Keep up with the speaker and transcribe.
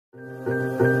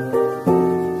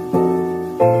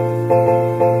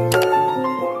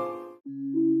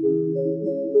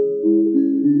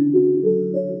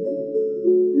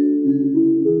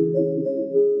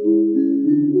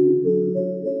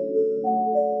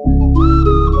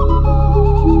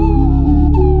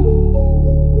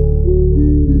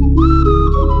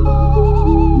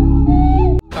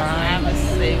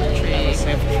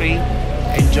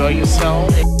Enjoy yourself.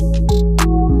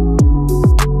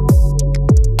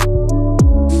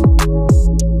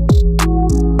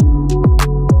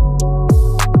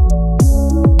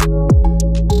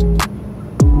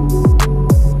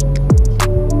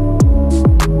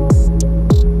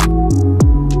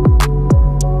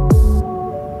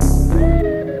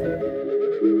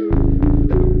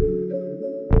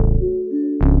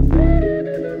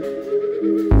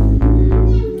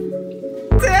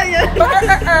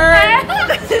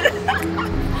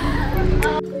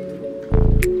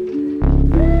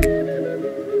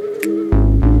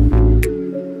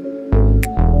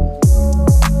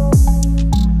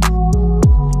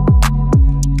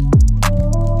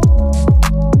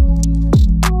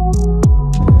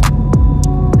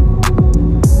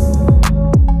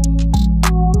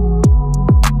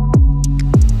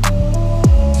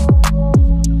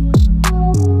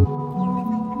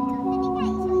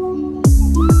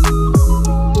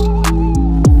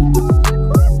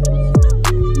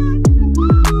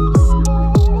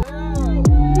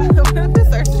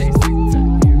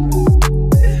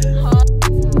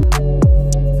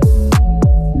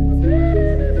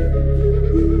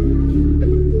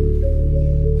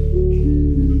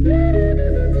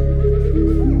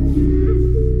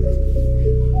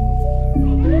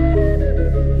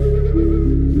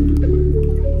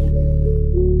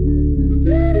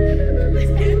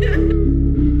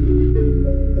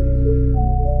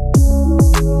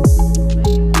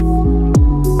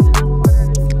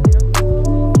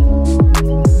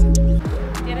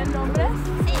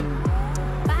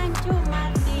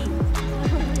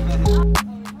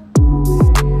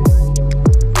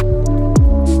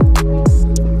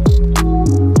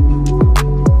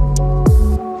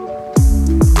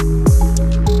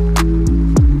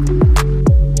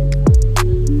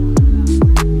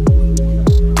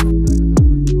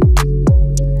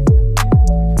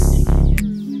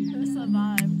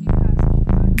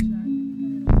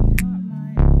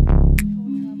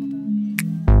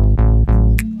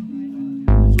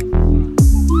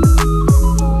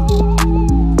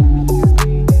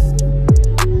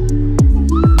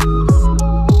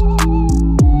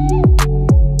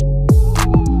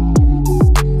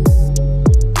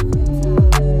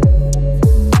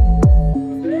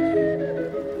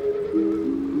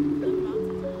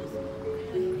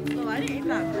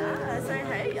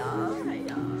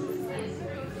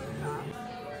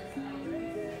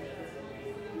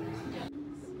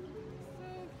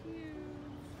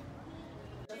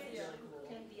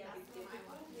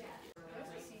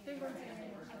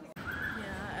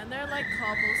 Yeah, and they're like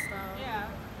cobblestone. Yeah.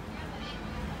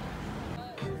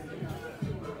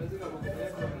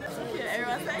 So cute.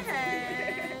 Everyone say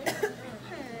hey.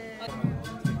 Hey.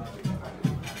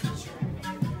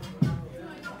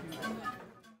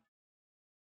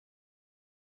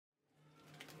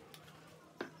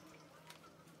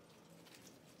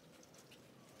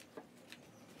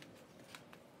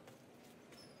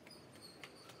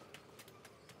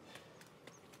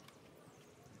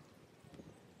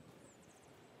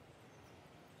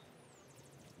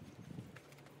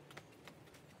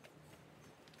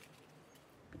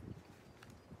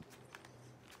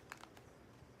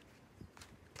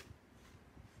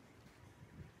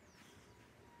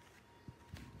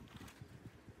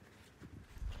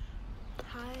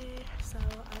 Hi, so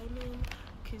I'm in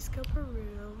Cusco,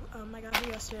 Peru. I got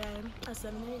here yesterday at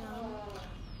 7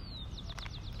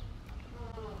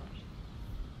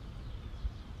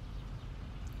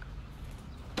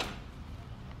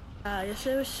 a.m.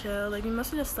 Yesterday was chill. Like, we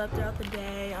mostly just slept throughout the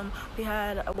day. We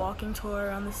had a walking tour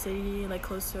around the city, like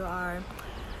close to our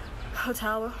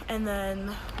hotel, and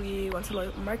then we went to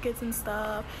like markets and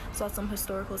stuff, saw some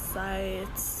historical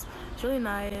sites. It's really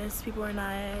nice. People were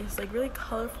nice, like really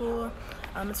colorful.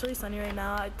 It's really sunny right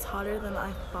now. It's hotter than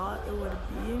I thought it would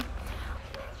be,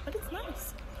 but it's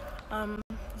nice.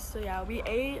 So yeah, we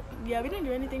ate. Yeah, we didn't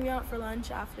do anything. We went out for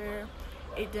lunch after,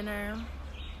 ate dinner,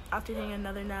 after taking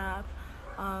another nap.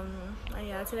 And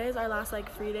yeah, today is our last like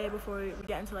free day before we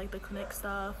get into like the clinic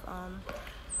stuff.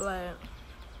 But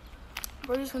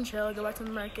we're just gonna chill, go back to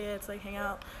the markets, like hang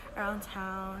out around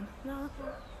town. No.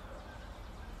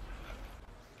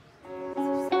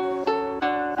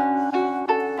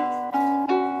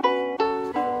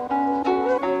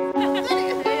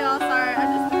 Hey y'all, sorry,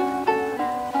 I just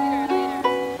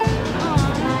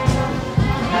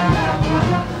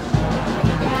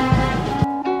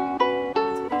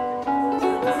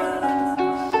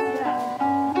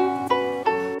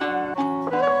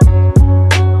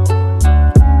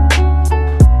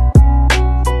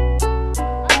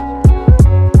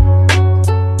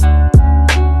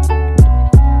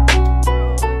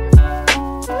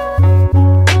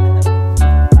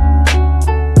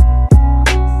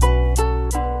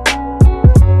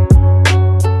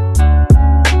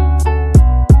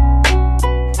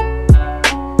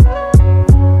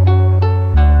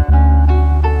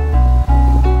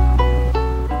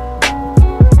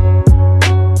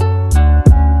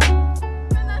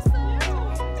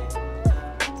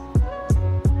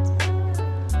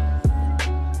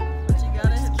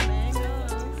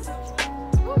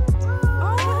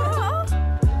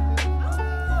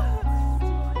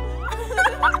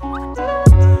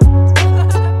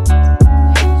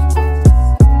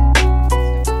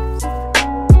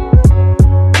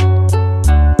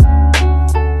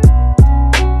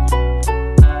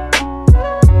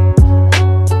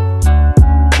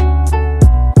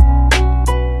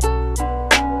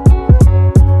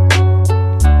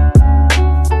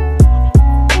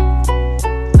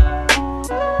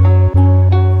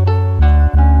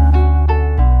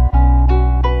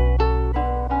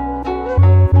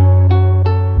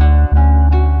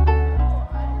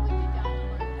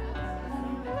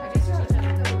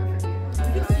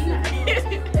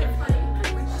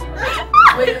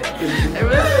It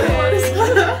was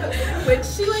Which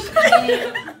she like.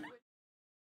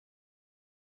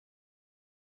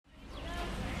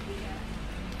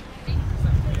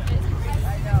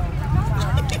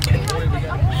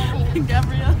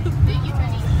 Gabrielle.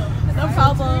 No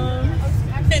problem.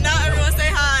 Okay, now everyone say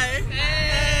hi. Hey.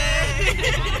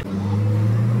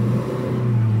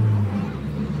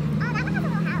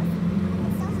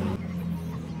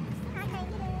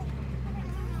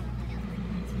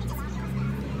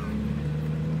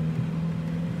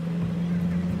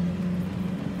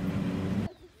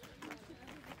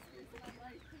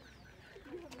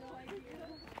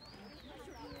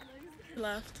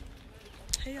 Left.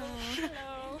 Hey y'all.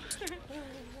 Hello.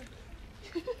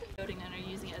 Building and are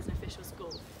using it as an official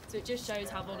school. So it just shows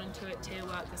how volunteer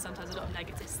work, there's sometimes a lot of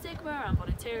negative stigma around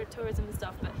volunteer tourism and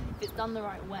stuff, but if it's done the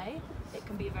right way, it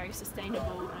can be a very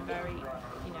sustainable and a very,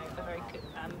 you know, a very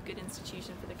good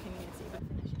institution for the community. But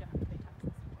finish, you don't have to pay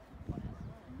taxes on it.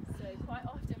 So quite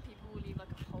often people will leave like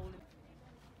a hole in.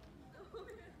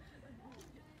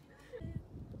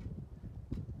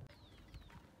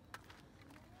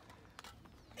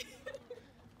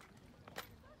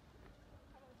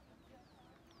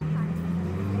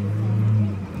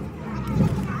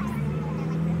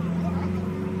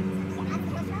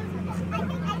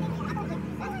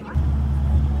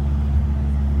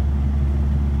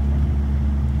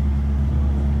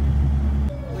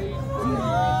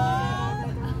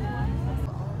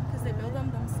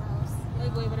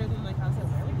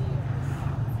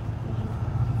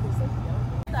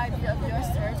 The idea of U.S.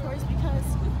 territories because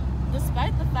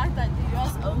despite the fact that the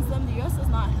U.S. owns them, the U.S. does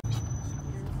not.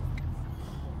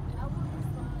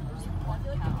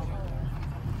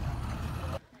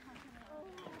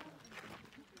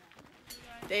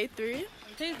 Day 3.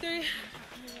 Day 3.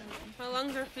 My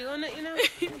lungs are feeling it, you know?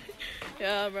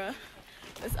 Yeah, bruh.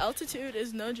 This altitude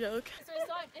is no joke. So it's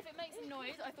like, if it makes a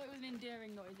noise, I thought it was an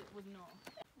endearing noise, it was not.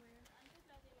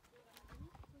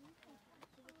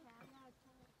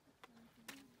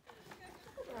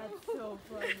 That's so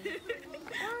funny.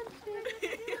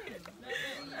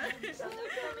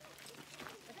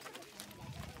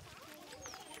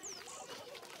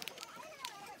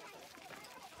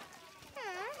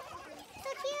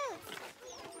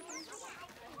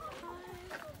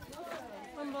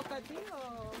 Un bocadillo.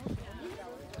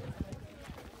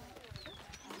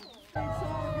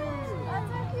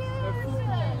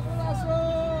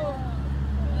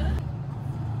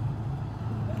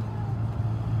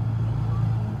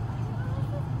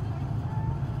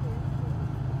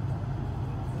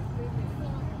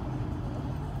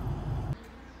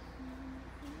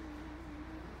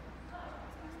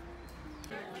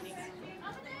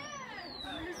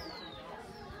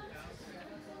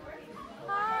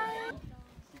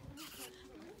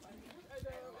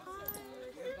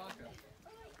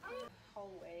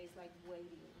 Always like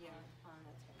waiting here on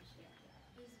attention.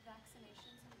 Is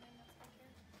vaccination something that's like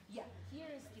here? Yeah, here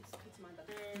it's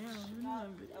mandatory.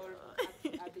 Or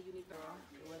at the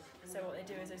university. So what they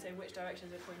do is they say which directions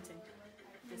we're pointing.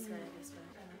 This way, this way.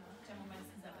 General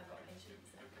medicine that I've got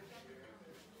patients.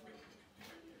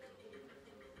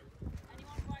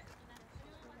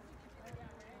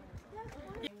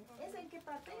 ¿Ese en qué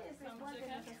parte? ¿Ese es cuál de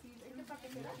necesita? ¿En qué parte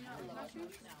será?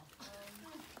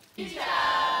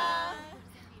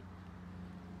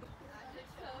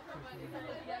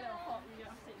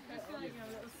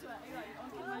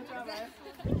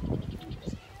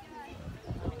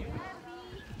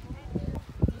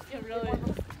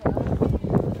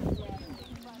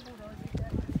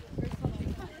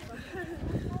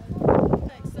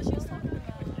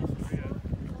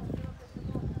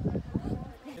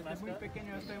 Es muy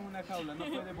pequeño, está en una jaula, no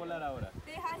puede volar ahora.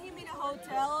 They had him in a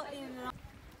hotel in.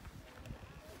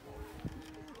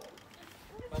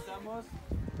 Pasamos.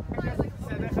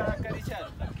 Se deja acariciar.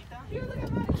 ¿La quita?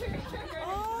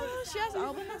 Oh, she has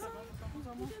albinism.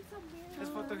 Es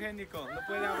fotogénico, no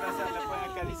puede abrazar, le puede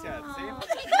acariciar, ¿sí?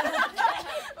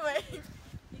 Wait.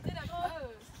 You did it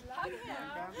close. Hug him.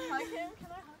 Hug him?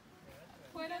 Can I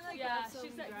hug him? Yeah, she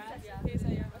said yeah.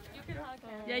 You can hug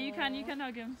him. Yeah, you can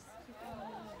hug him.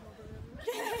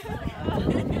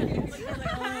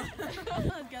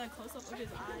 Let's get a close up of his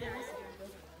eyes.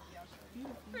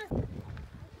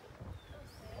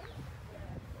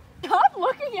 Stop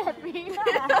looking at me.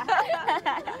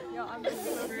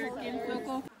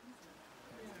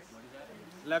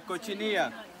 La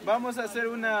cochinilla. Vamos a hacer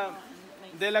una...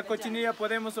 De la cochinilla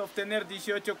podemos obtener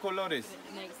 18 colores.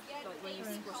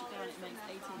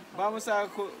 Vamos a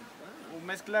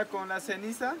mezclar con la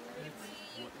ceniza.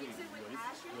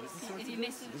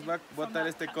 Nos va a botar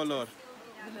este color.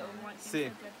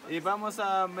 Sí. Y vamos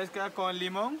a mezclar con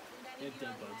limón.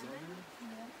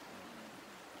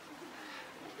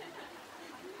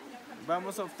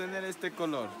 Vamos a obtener este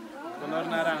color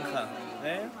naranja,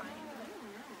 ¿eh?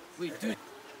 Y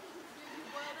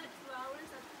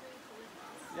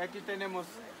aquí tenemos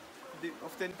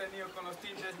obtenido con los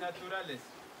tintes naturales.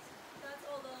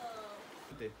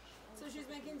 So she's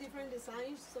making different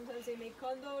designs. Sometimes they make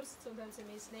condors, sometimes they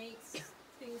make snakes,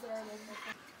 things that are like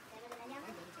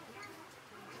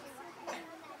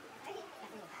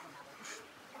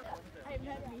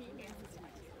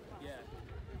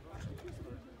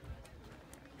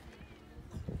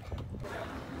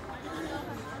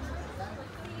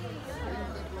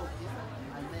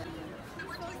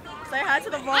Say hi to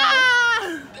the vlog.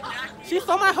 Ah! She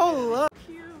stole my whole look.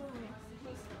 Cute.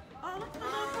 Oh, look at the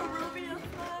little Peruvian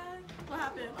flag. What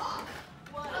happened?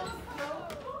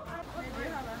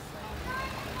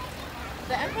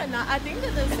 The empanada. I think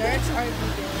the desserts are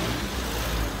vegan.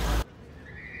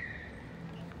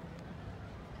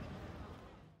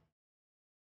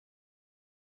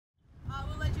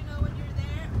 we'll let you know when you're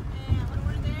there, and when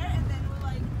we're there, and then we'll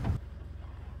like.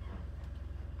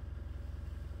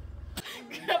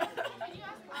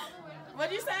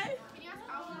 What'd you say? Can you ask Alba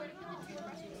where to put the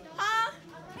toothbrushing stuff? Huh?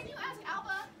 Can you ask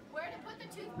Alba where to put the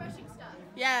toothbrushing stuff?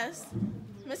 Yes.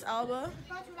 Miss Alba.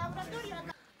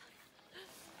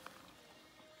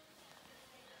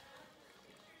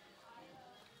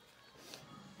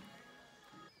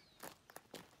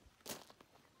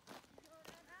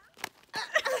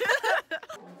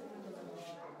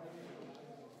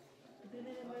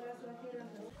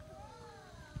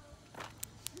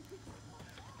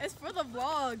 It's for the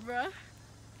vlog, bruh.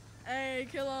 Hey,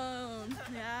 kill him.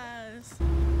 Yes.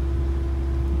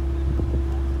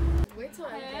 Wait till I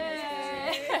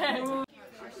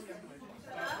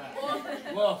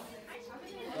Whoa.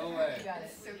 No way.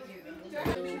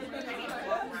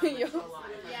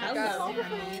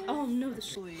 Oh no, the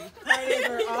sleeve.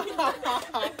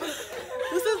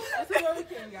 This is where we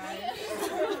came, guys.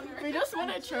 We just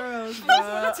wanted churros, bro. I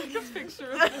just want to take a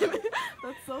picture of it.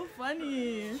 That's so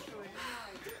funny.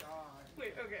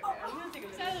 Wait, okay, I'm gonna take a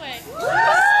By the way.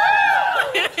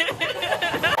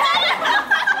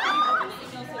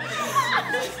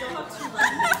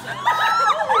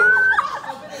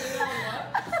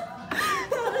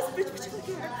 This bitch, what you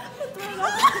looking at?